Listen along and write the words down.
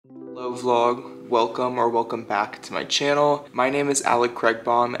Hello vlog, welcome back to my channel. My name is Alec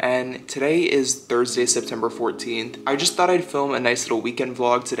and today is Thursday, September 14th. I just thought I'd film a nice little weekend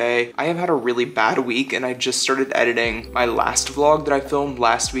vlog today. I have had a really bad week and I just started editing my last vlog that I filmed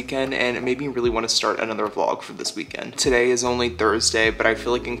last weekend and it made me really want to start another vlog for this weekend. Today is only Thursday, but I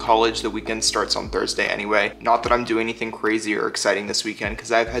feel like in college the weekend starts on Thursday anyway. Not that I'm doing anything crazy or exciting this weekend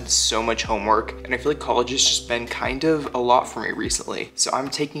because I've had so much homework and I feel like college has just been kind of a lot for me recently. So I'm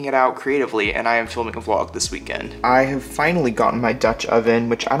taking it out creatively and I am filming a vlog this weekend. I have finally gotten my Dutch oven,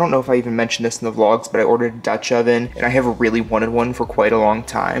 which I don't know if I even mentioned this in the vlogs, but I ordered a Dutch oven and I have really wanted one for quite a long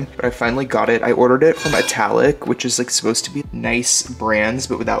time, but I finally got it. I ordered it from Italic, which is like supposed to be nice brands,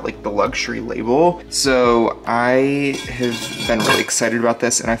 but without like the luxury label. So I have been really excited about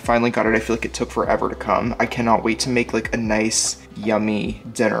this and I finally got it. I feel like it took forever to come. I cannot wait to make like a nice yummy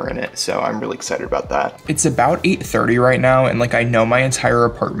dinner in it, so I'm really excited about that. It's about 8:30 right now and like I know my entire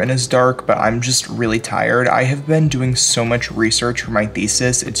apartment is dark, but I'm just really tired. I have been doing so much research for my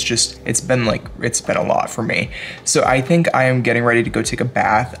thesis. It's been a lot for me. So I think I am getting ready to go take a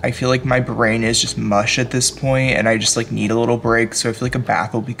bath. I feel like my brain is just mush at this point and I just like need a little break, so I feel like a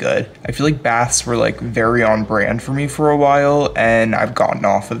bath will be good. I feel like baths were like very on brand for me for a while and I've gotten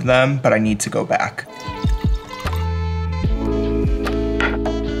off of them, but I need to go back.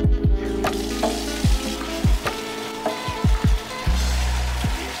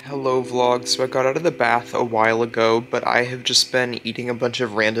 Hello vlog, so I got out of the bath a while ago, but I have just been eating a bunch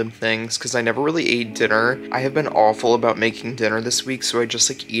of random things because I never really ate dinner. I have been awful about making dinner this week, so I just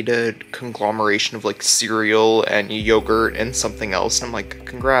like eat a conglomeration of like cereal and yogurt and something else, and I'm like,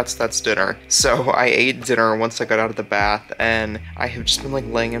 congrats, that's dinner. So I ate dinner once I got out of the bath, and I have just been like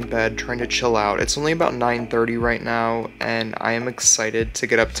laying in bed trying to chill out. It's only about 9:30 right now, and I am excited to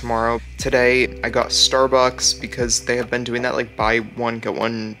get up tomorrow. Today, I got Starbucks because they have been doing that like buy one, get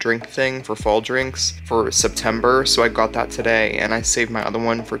one drink thing for fall drinks for September, so I got that today and I saved my other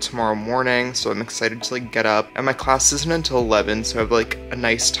one for tomorrow morning, so I'm excited to like get up, and my class isn't until 11, so I have like a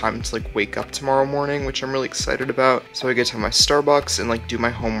nice time to like wake up tomorrow morning, which I'm really excited about. So I get to have my Starbucks and like do my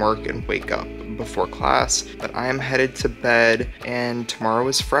homework and wake up before class, but I am headed to bed and tomorrow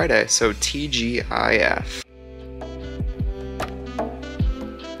is Friday, so TGIF.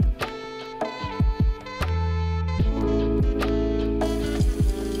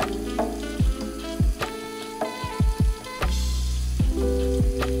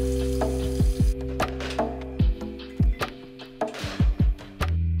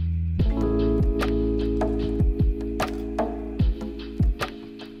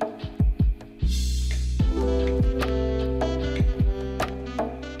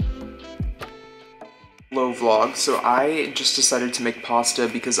 Hello vlog, so I just decided to make pasta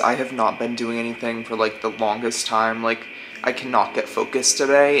because I have not been doing anything for like the longest time. Like I cannot get focused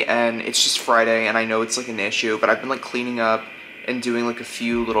today and it's just Friday and I know it's like an issue, but I've been like cleaning up and doing like a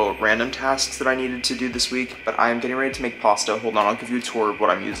few little random tasks that I needed to do this week, but I am getting ready to make pasta. Hold on, I'll give you a tour of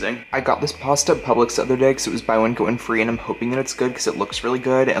what I'm using. I got this pasta at Publix the other day because it was buy one, get one free, and I'm hoping that it's good because it looks really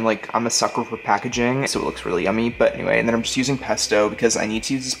good, and like I'm a sucker for packaging, so it looks really yummy. But anyway, and then I'm just using pesto because I need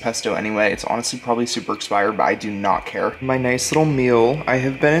to use this pesto anyway. It's honestly probably super expired, but I do not care. My nice little meal. I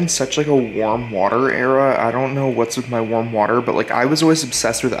have been in such like a warm water era. I don't know what's with my warm water, but like I was always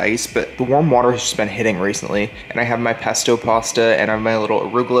obsessed with ice, but the warm water has just been hitting recently. And I have my pesto pasta and I have my little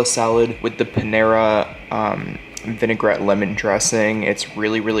arugula salad with the Panera vinaigrette lemon dressing. It's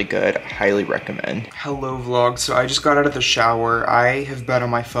really good. Highly recommend. Hello vlog, so I just got out of the shower. I have been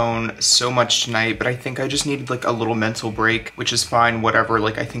on my phone so much tonight, but I think I just needed like a little mental break, which is fine, whatever.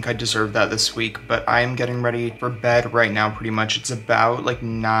 Like I think I deserve that this week, but I am getting ready for bed right now pretty much. It's about like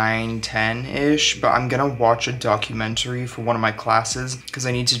 9-10-ish, but I'm gonna watch a documentary for one of my classes because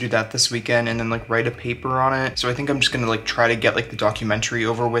I need to do that this weekend and then like write a paper on it. So I think I'm just gonna like try to get like the documentary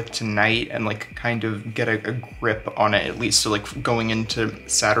over with tonight and like kind of get a grip on it at least, so like going into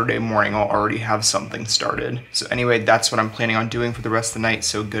Saturday morning I'll already have something started. So anyway, that's what I'm planning on doing for the rest of the night,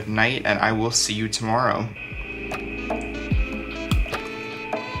 so good night and I will see you tomorrow.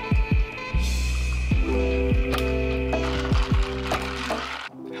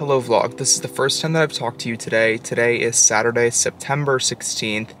 Hello vlog, this is the first time that I've talked to you today. Today is Saturday, September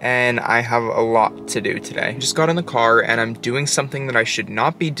 16th, and I have a lot to do today. I just got in the car and I'm doing something that I should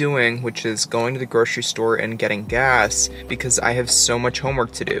not be doing, which is going to the grocery store and getting gas because I have so much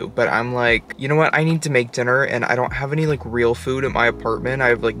homework to do. But I'm like, you know what, I need to make dinner and I don't have any like real food at my apartment. I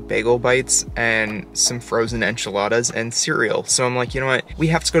have like bagel bites and some frozen enchiladas and cereal. So I'm like, you know what, we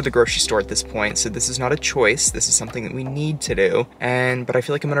have to go to the grocery store at this point. So this is not a choice, this is something that we need to do. But I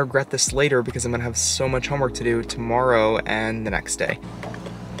feel like I'm gonna regret this later because I'm gonna have so much homework to do tomorrow and the next day.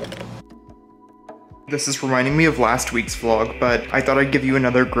 This is reminding me of last week's vlog, but I thought I'd give you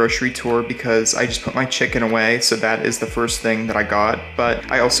another grocery tour because I just put my chicken away, so that is the first thing that I got.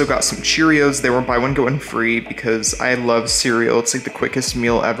 But I also got some Cheerios. They were buy one, get one free because I love cereal. It's like the quickest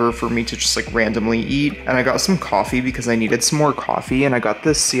meal ever for me to just like randomly eat. And I got some coffee because I needed some more coffee, and I got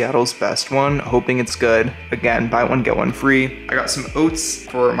this Seattle's Best one, hoping it's good. Again, buy one, get one free. I got some oats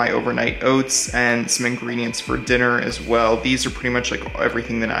for my overnight oats and some ingredients for dinner as well. These are pretty much like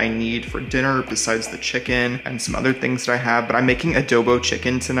everything that I need for dinner besides the chicken and some other things that I have, but I'm making adobo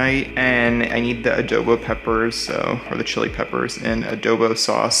chicken tonight and I need the adobo peppers, or the chili peppers in adobo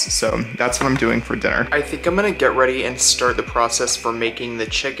sauce, so that's what I'm doing for dinner. I think I'm gonna get ready and start the process for making the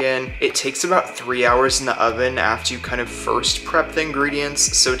chicken. It takes about 3 hours in the oven after you kind of first prep the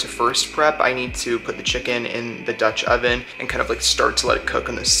ingredients. So to first prep, I need to put the chicken in the Dutch oven and kind of like start to let it cook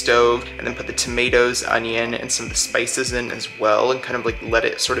on the stove, and then put the tomatoes, onion, and some of the spices in as well, and kind of like let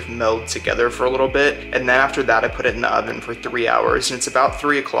it sort of meld together for a little bit. And then after that, I put it in the oven for 3 hours, and it's about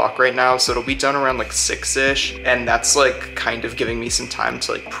 3 o'clock right now, so it'll be done around like 6-ish, and that's like kind of giving me some time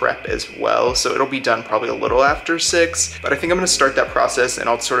to like prep as well, so it'll be done probably a little after 6, but I think I'm gonna start that process and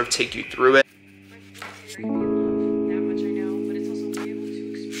I'll sort of take you through it.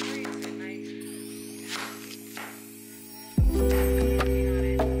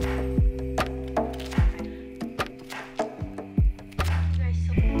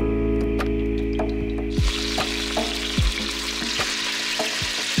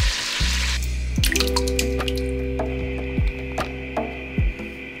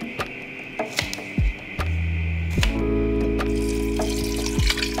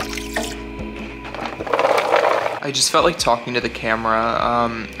 I just felt like talking to the camera.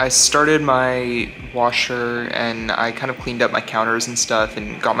 I started my washer and I kind of cleaned up my counters and stuff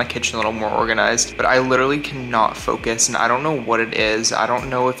and got my kitchen a little more organized, but I literally cannot focus, and I don't know what it is. I don't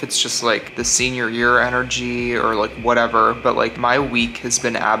know if it's just like the senior year energy or like whatever, but like my week has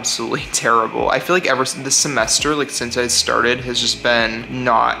been absolutely terrible. I feel like ever since this semester, like since I started, has just been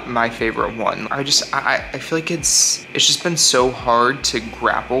not my favorite one. I feel like it's just been so hard to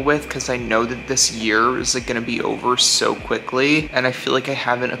grapple with because I know that this year is like gonna be over so quickly, and I feel like I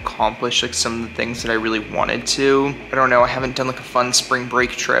haven't accomplished like some of the things that I really wanted to. I don't know, I haven't done like a fun spring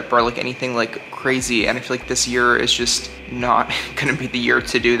break trip or like anything like crazy, and I feel like this year is just not gonna be the year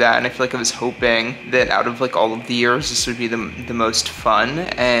to do that. And I feel like I was hoping that out of like all of the years, this would be the most fun,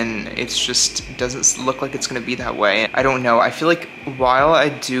 and it's just doesn't look like it's gonna be that way. I don't know, I feel like while I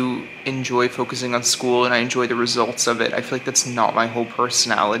do enjoy focusing on school and I enjoy the results of it, I feel like that's not my whole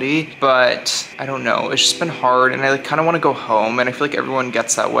personality, but I don't know, it's just been hard, and I like kind of want to go home, and I feel like everyone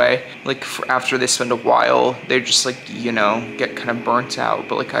gets that way. Like after they spend a while, they just like, you know, get kind of burnt out,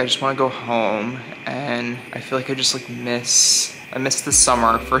 but like I just want to go home, and I feel like I just like I miss the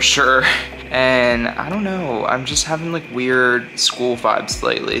summer for sure. And I don't know, I'm just having like weird school vibes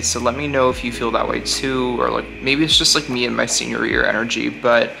lately, so let me know if you feel that way too, or like maybe it's just like me and my senior year energy,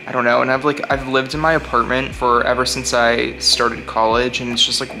 but I don't know. And I've lived in my apartment for ever since I started college, and it's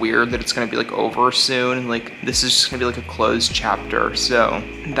just like weird that it's gonna be like over soon, and like this is just gonna be like a closed chapter. So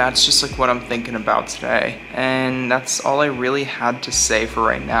that's just like what I'm thinking about today, and that's all I really had to say for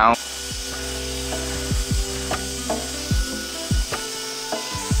right now.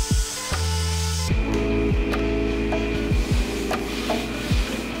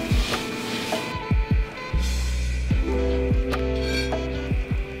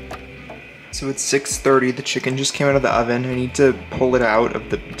 So it's 6:30, the chicken just came out of the oven. I need to pull it out of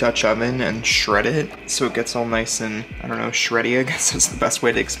the Dutch oven and shred it so it gets all nice and, I don't know, shreddy, I guess is the best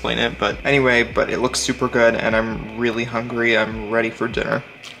way to explain it. But anyway, it looks super good and I'm really hungry. I'm ready for dinner.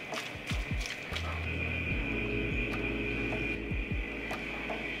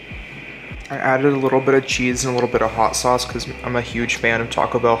 I added a little bit of cheese and a little bit of hot sauce because I'm a huge fan of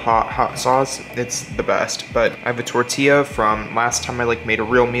Taco Bell hot sauce. It's the best. But I have a tortilla from last time I like made a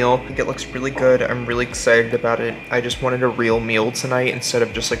real meal. I think it looks really good. I'm really excited about it. I just wanted a real meal tonight instead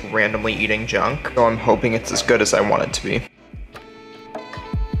of just like randomly eating junk. So I'm hoping it's as good as I want it to be.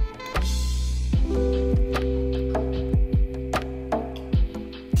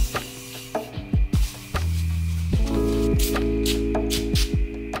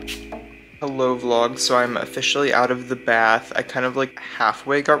 Hello vlog, so I'm officially out of the bath. I kind of like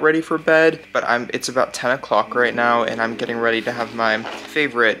halfway got ready for bed, but it's about 10 o'clock right now and I'm getting ready to have my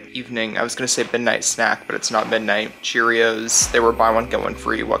favorite evening, I was gonna say midnight snack, but it's not midnight. Cheerios, they were buy one get one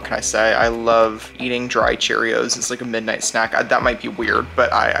free, what can I say? I love eating dry Cheerios. It's like a midnight snack. That might be weird,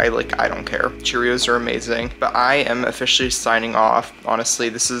 but I don't care. Cheerios are amazing, but I am officially signing off. Honestly,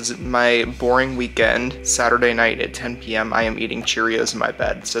 this is my boring weekend. Saturday night at 10 p.m. I am eating Cheerios in my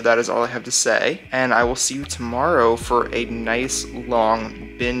bed, so that is all I have to to say, and I will see you tomorrow for a nice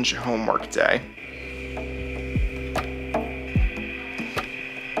long binge homework day.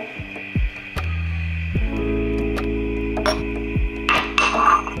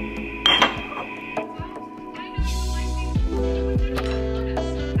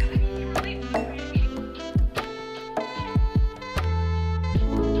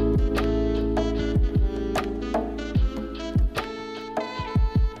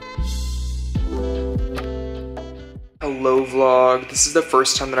 Hello vlog, this is the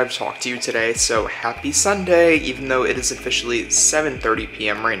first time that I've talked to you today, so happy Sunday, even though it is officially 7:30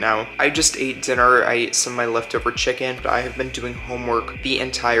 p.m. right now. I just ate dinner, I ate some of my leftover chicken, but I have been doing homework the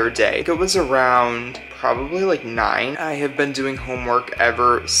entire day. I think it was around probably like 9. I have been doing homework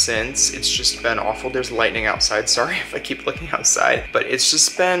ever since. It's just been awful. There's lightning outside, sorry if I keep looking outside, but it's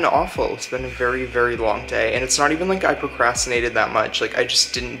just been awful. It's been a very, very long day, and it's not even like I procrastinated that much. Like I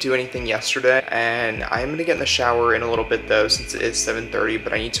just didn't do anything yesterday, and I'm gonna get in the shower in a little bit though, since it is 7:30,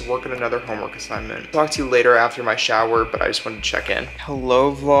 but I need to work on another homework assignment. I'll talk to you later after my shower, but I just wanted to check in.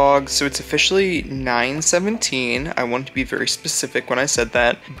 Hello vlog, so it's officially 9:17. I wanted to be very specific when I said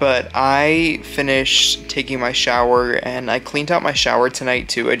that, but I finished taking my shower and I cleaned out my shower tonight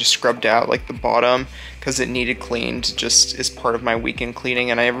too. I just scrubbed out like the bottom because it needed cleaned just as part of my weekend cleaning,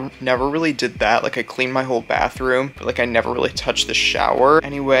 and I never really did that. Like I cleaned my whole bathroom, but like I never really touched the shower.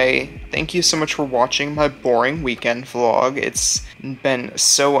 Anyway, thank you so much for watching my boring weekend vlog. It's been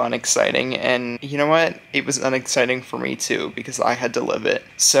so unexciting, and you know what? It was unexciting for me too because I had to live it.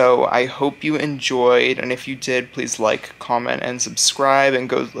 So I hope you enjoyed, and if you did, please like, comment, and subscribe, and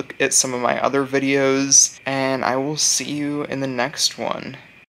go look at some of my other videos, and I will see you in the next one.